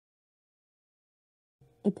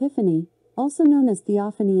Epiphany, also known as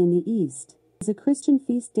Theophany in the East, is a Christian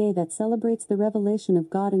feast day that celebrates the revelation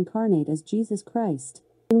of God incarnate as Jesus Christ.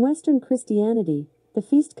 In Western Christianity, the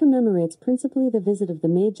feast commemorates principally the visit of the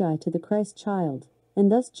Magi to the Christ child,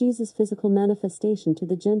 and thus Jesus' physical manifestation to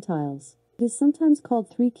the Gentiles. It is sometimes called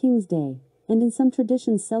Three Kings Day, and in some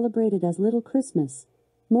traditions celebrated as Little Christmas.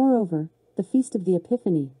 Moreover, the Feast of the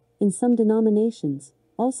Epiphany, in some denominations,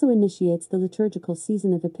 also initiates the liturgical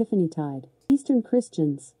season of Epiphanyt. Eastern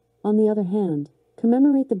Christians, on the other hand,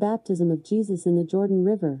 commemorate the baptism of Jesus in the Jordan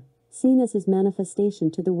River, seen as his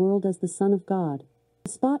manifestation to the world as the Son of God.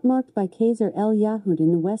 The spot marked by Qasr el Yahud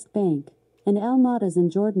in the West Bank, and Al Matas in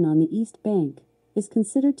Jordan on the East Bank, is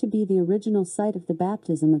considered to be the original site of the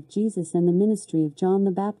baptism of Jesus and the ministry of John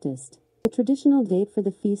the Baptist. The traditional date for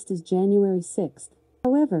the feast is January 6th.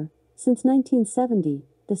 However, since 1970,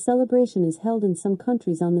 the celebration is held in some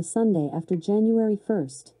countries on the Sunday after January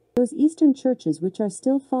 1st. Those Eastern churches which are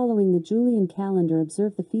still following the Julian calendar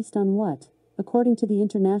observe the feast on what, according to the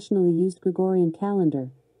internationally used Gregorian calendar,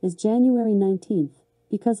 is January 19th,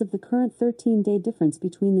 because of the current 13-day difference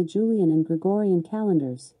between the Julian and Gregorian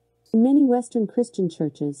calendars. In many Western Christian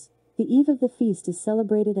churches, the eve of the feast is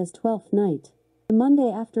celebrated as Twelfth Night. The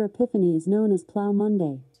Monday after Epiphany is known as Plough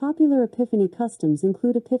Monday. Popular Epiphany customs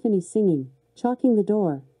include Epiphany singing, chalking the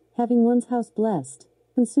door, having one's house blessed,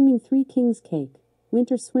 consuming Three Kings cake,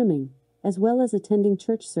 winter swimming, as well as attending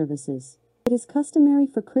church services. It is customary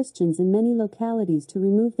for Christians in many localities to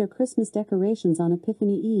remove their Christmas decorations on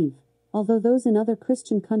Epiphany Eve, although those in other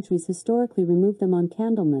Christian countries historically remove them on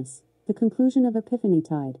Candlemas, the conclusion of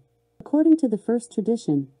Epiphanyt. According to the first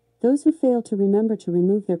tradition, those who fail to remember to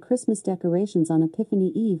remove their Christmas decorations on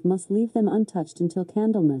Epiphany Eve must leave them untouched until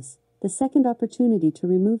Candlemas, the second opportunity to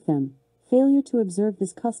remove them. Failure to observe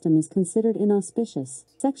this custom is considered inauspicious.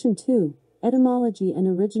 Section 2. Etymology and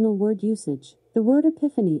original word usage. The word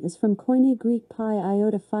epiphany is from Koine Greek pi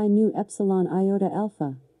iota phi nu epsilon iota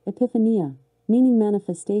alpha, epiphania, meaning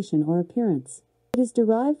manifestation or appearance. It is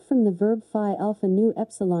derived from the verb phi alpha nu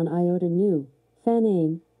epsilon iota nu,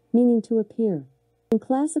 phanein, meaning to appear. In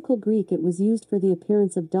classical Greek it was used for the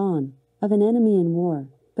appearance of dawn, of an enemy in war,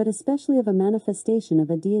 but especially of a manifestation of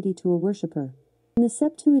a deity to a worshipper. In the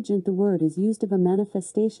Septuagint the word is used of a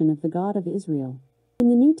manifestation of the God of Israel. In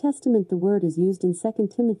the New Testament the word is used in 2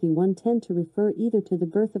 Timothy 1:10 to refer either to the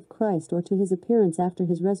birth of Christ or to his appearance after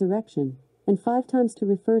his resurrection, and 5 times to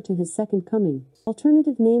refer to his second coming.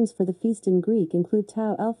 Alternative names for the feast in Greek include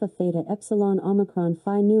tau alpha theta epsilon omicron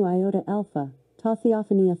phi nu iota alpha, ta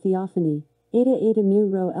theophania theophany, eta eta mu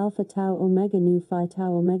rho alpha tau omega nu phi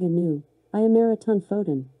tau omega nu, iameraton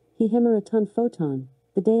photon, he hemeraton photon,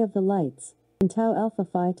 the day of the lights, and tau alpha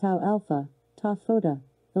phi tau alpha, ta phota,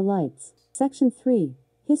 the lights. Section 3.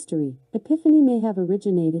 History. Epiphany may have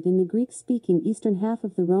originated in the Greek-speaking eastern half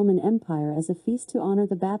of the Roman Empire as a feast to honor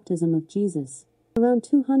the baptism of Jesus. Around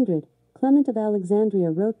 200, Clement of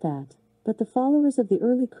Alexandria wrote that, but the followers of the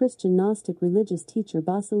early Christian Gnostic religious teacher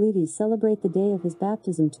Basilides celebrate the day of his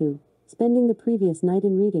baptism too, spending the previous night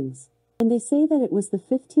in readings. And they say that it was the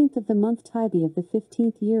 15th of the month Tybi of the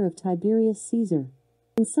 15th year of Tiberius Caesar.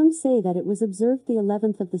 And some say that it was observed the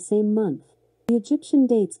 11th of the same month. The Egyptian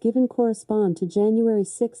dates given correspond to January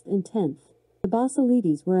 6th and 10th. The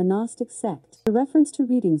Basilides were a Gnostic sect. The reference to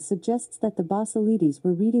readings suggests that the Basilides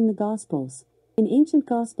were reading the Gospels. In ancient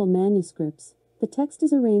Gospel manuscripts, the text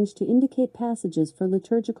is arranged to indicate passages for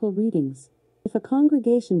liturgical readings. If a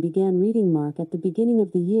congregation began reading Mark at the beginning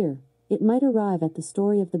of the year, it might arrive at the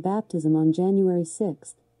story of the baptism on January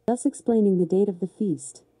 6th, thus explaining the date of the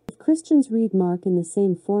feast. If Christians read Mark in the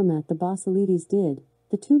same format the Basilides did,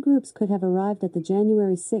 the two groups could have arrived at the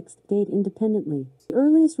January 6th date independently. The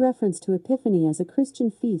earliest reference to Epiphany as a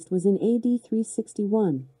Christian feast was in AD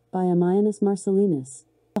 361, by Ammianus Marcellinus.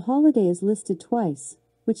 The holiday is listed twice,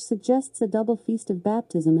 which suggests a double feast of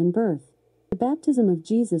baptism and birth. The baptism of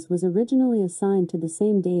Jesus was originally assigned to the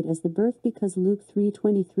same date as the birth because Luke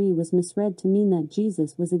 3:23 was misread to mean that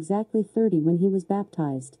Jesus was exactly 30 when he was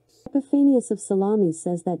baptized. Epiphanius of Salamis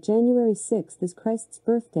says that January 6th is Christ's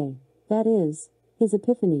birthday, that is, his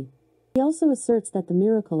Epiphany. He also asserts that the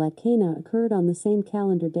miracle at Cana occurred on the same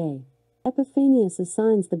calendar day. Epiphanius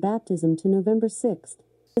assigns the baptism to November 6th.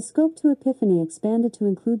 The scope to Epiphany expanded to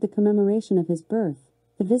include the commemoration of his birth,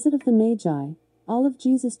 the visit of the Magi, all of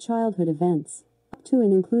Jesus' childhood events, up to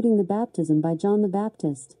and including the baptism by John the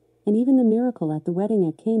Baptist, and even the miracle at the wedding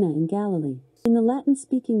at Cana in Galilee. In the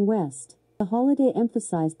Latin-speaking West, the holiday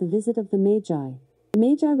emphasized the visit of the Magi. The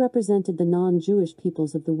Magi represented the non-Jewish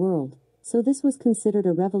peoples of the world, so this was considered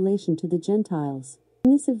a revelation to the Gentiles.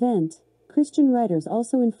 In this event, Christian writers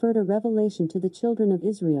also inferred a revelation to the children of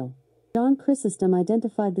Israel. John Chrysostom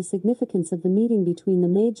identified the significance of the meeting between the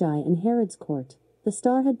Magi and Herod's court. The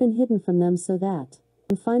star had been hidden from them so that,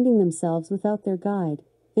 on finding themselves without their guide,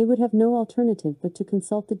 they would have no alternative but to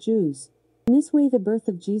consult the Jews. In this way the birth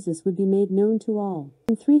of Jesus would be made known to all.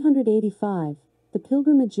 In 385, the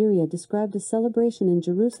pilgrim Egeria described a celebration in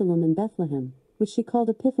Jerusalem and Bethlehem, which she called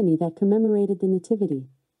Epiphany, that commemorated the Nativity.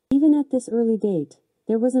 Even at this early date,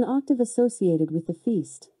 there was an octave associated with the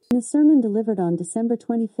feast. In a sermon delivered on December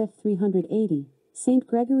 25, 380, Saint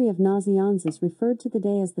Gregory of Nazianzus referred to the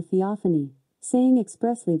day as the Theophany, saying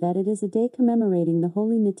expressly that it is a day commemorating the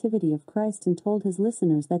Holy Nativity of Christ, and told his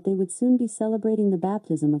listeners that they would soon be celebrating the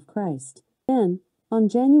baptism of Christ. Then, on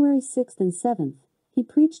January 6th and 7th, he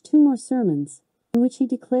preached 2 more sermons, in which he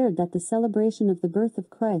declared that the celebration of the birth of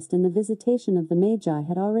Christ and the visitation of the Magi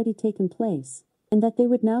had already taken place, and that they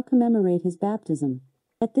would now commemorate his baptism.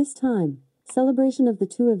 At this time, celebration of the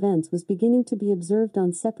 2 events was beginning to be observed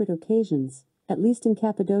on separate occasions, at least in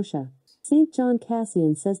Cappadocia. St. John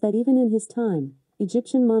Cassian says that even in his time,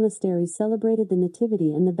 Egyptian monasteries celebrated the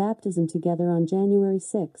Nativity and the baptism together on January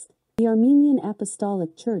 6th. The Armenian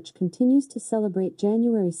Apostolic Church continues to celebrate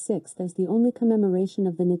January 6th as the only commemoration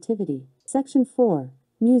of the Nativity. Section 4.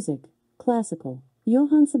 Music. Classical.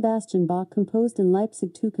 Johann Sebastian Bach composed in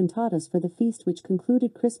Leipzig 2 cantatas for the feast which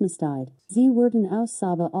concluded Christmastide. Sie wurden aus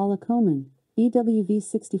Saba alle kommen. BWV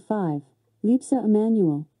 65. Liebster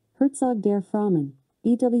Emmanuel, Herzog der Frommen.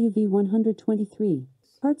 BWV 123.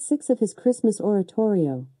 Part 6 of his Christmas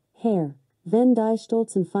oratorio, Herr, wenn die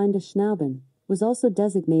Stolzen Feinde schnauben, was also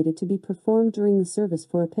designated to be performed during the service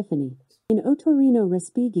for Epiphany. In Ottorino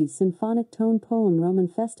Respighi's symphonic tone poem Roman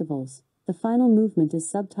Festivals, the final movement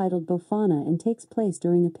is subtitled Bofana and takes place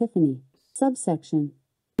during Epiphany. Subsection.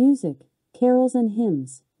 Music, carols and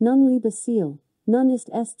hymns. Nun liebe Seele, Nun ist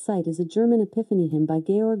es Zeit is a German Epiphany hymn by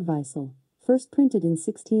Georg Weissel, first printed in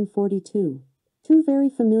 1642. 2 very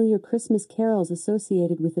familiar Christmas carols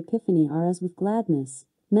associated with Epiphany are As with Gladness,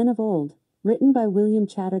 Men of Old, written by William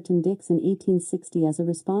Chatterton Dix in 1860 as a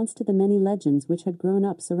response to the many legends which had grown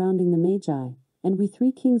up surrounding the Magi, and We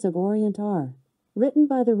Three Kings of Orient are, written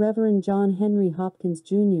by the Reverend John Henry Hopkins,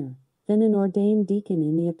 Jr., then an ordained deacon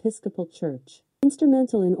in the Episcopal Church,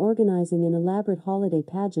 instrumental in organizing an elaborate holiday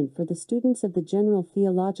pageant for the students of the General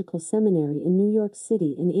Theological Seminary in New York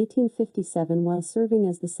City in 1857 while serving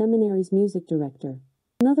as the seminary's music director.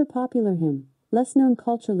 Another popular hymn, less known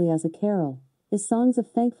culturally as a carol, is Songs of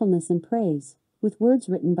Thankfulness and Praise, with words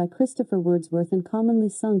written by Christopher Wordsworth and commonly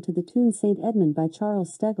sung to the tune St. Edmund by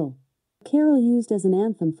Charles Stegall. A carol used as an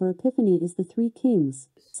anthem for Epiphany is The Three Kings.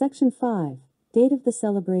 Section 5. Date of the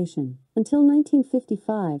celebration. Until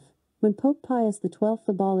 1955, when Pope Pius XII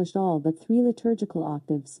abolished all but 3 liturgical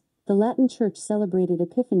octaves, the Latin Church celebrated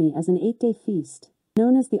Epiphany as an 8-day feast,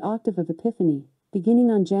 known as the Octave of Epiphany, beginning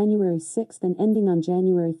on January 6th and ending on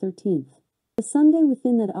January 13th. The Sunday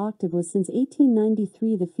within that octave was since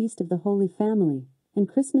 1893 the Feast of the Holy Family, and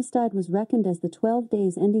Christmastide was reckoned as the 12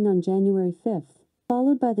 days ending on January 5th,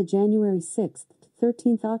 followed by the January 6th to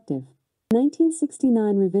 13th octave. The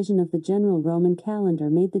 1969 revision of the general Roman calendar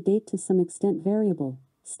made the date to some extent variable,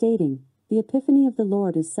 stating, "The Epiphany of the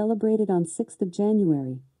Lord is celebrated on 6th of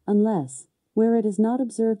January, unless, where it is not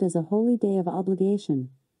observed as a holy day of obligation,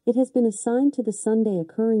 it has been assigned to the Sunday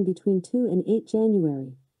occurring between 2 and 8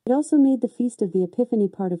 January. It also made the Feast of the Epiphany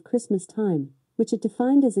part of Christmas time, which it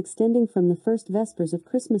defined as extending from the first Vespers of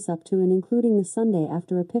Christmas up to and including the Sunday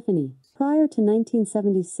after Epiphany. Prior to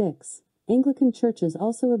 1976, Anglican churches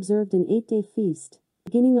also observed an 8-day feast,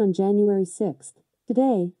 beginning on January 6th.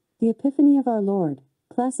 Today, the Epiphany of our Lord,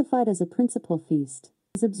 classified as a principal feast,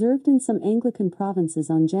 is observed in some Anglican provinces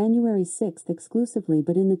on January 6th exclusively,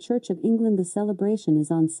 but in the Church of England the celebration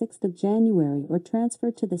is on 6th of January or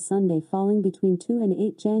transferred to the Sunday falling between 2 and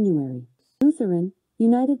 8 January. Lutheran,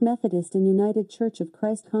 United Methodist and United Church of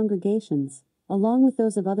Christ congregations, along with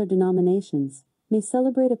those of other denominations, may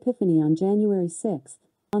celebrate Epiphany on January 6th,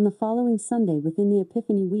 on the following Sunday within the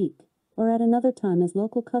Epiphany week, or at another time as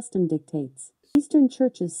local custom dictates. Eastern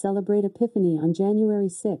churches celebrate Epiphany on January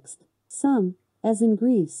 6th. Some, as in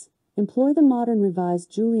Greece, employ the modern revised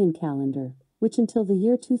Julian calendar, which until the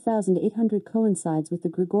year 2800 coincides with the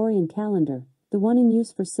Gregorian calendar, the one in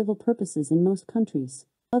use for civil purposes in most countries.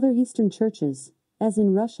 Other Eastern churches, as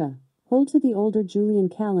in Russia, hold to the older Julian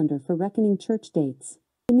calendar for reckoning church dates.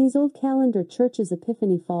 In these old calendar churches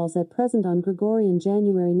Epiphany falls at present on Gregorian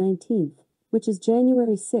January 19th, which is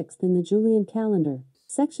January 6th in the Julian calendar.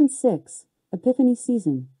 Section 6. Epiphany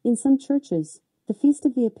season. In some churches, the Feast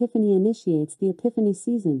of the Epiphany initiates the Epiphany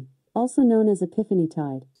season, also known as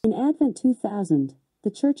Epiphanytide. In Advent 2000,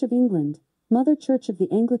 the Church of England, Mother Church of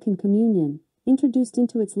the Anglican Communion, introduced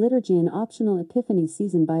into its liturgy an optional Epiphany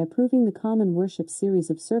season by approving the common worship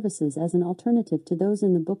series of services as an alternative to those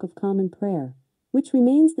in the Book of Common Prayer, which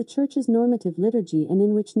remains the Church's normative liturgy and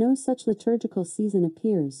in which no such liturgical season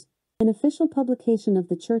appears. An official publication of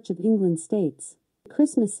the Church of England states, "The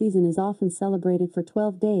Christmas season is often celebrated for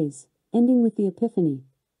 12 days, ending with the Epiphany."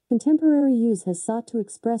 Contemporary use has sought to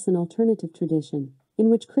express an alternative tradition, in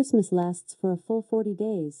which Christmas lasts for a full 40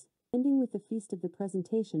 days, ending with the Feast of the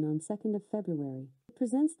Presentation on 2nd of February. It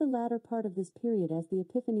presents the latter part of this period as the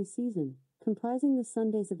Epiphany season, comprising the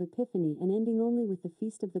Sundays of Epiphany and ending only with the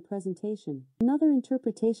Feast of the Presentation. Another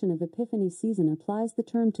interpretation of Epiphany season applies the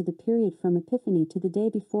term to the period from Epiphany to the day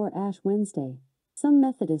before Ash Wednesday. Some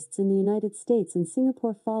Methodists in the United States and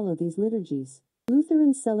Singapore follow these liturgies.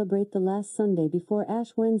 Lutherans celebrate the last Sunday before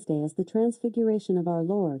Ash Wednesday as the Transfiguration of our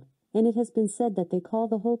Lord, and it has been said that they call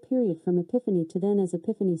the whole period from Epiphany to then as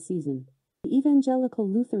Epiphany season. The Evangelical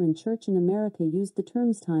Lutheran Church in America used the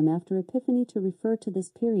terms time after Epiphany to refer to this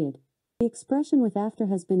period. The expression with after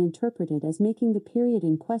has been interpreted as making the period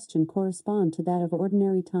in question correspond to that of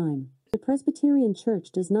ordinary time. The Presbyterian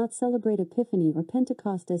Church does not celebrate Epiphany or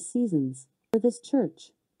Pentecost as seasons. For this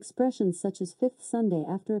church, expressions such as fifth Sunday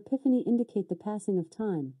after Epiphany indicate the passing of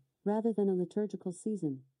time, rather than a liturgical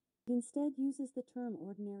season. It instead uses the term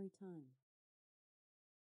ordinary time.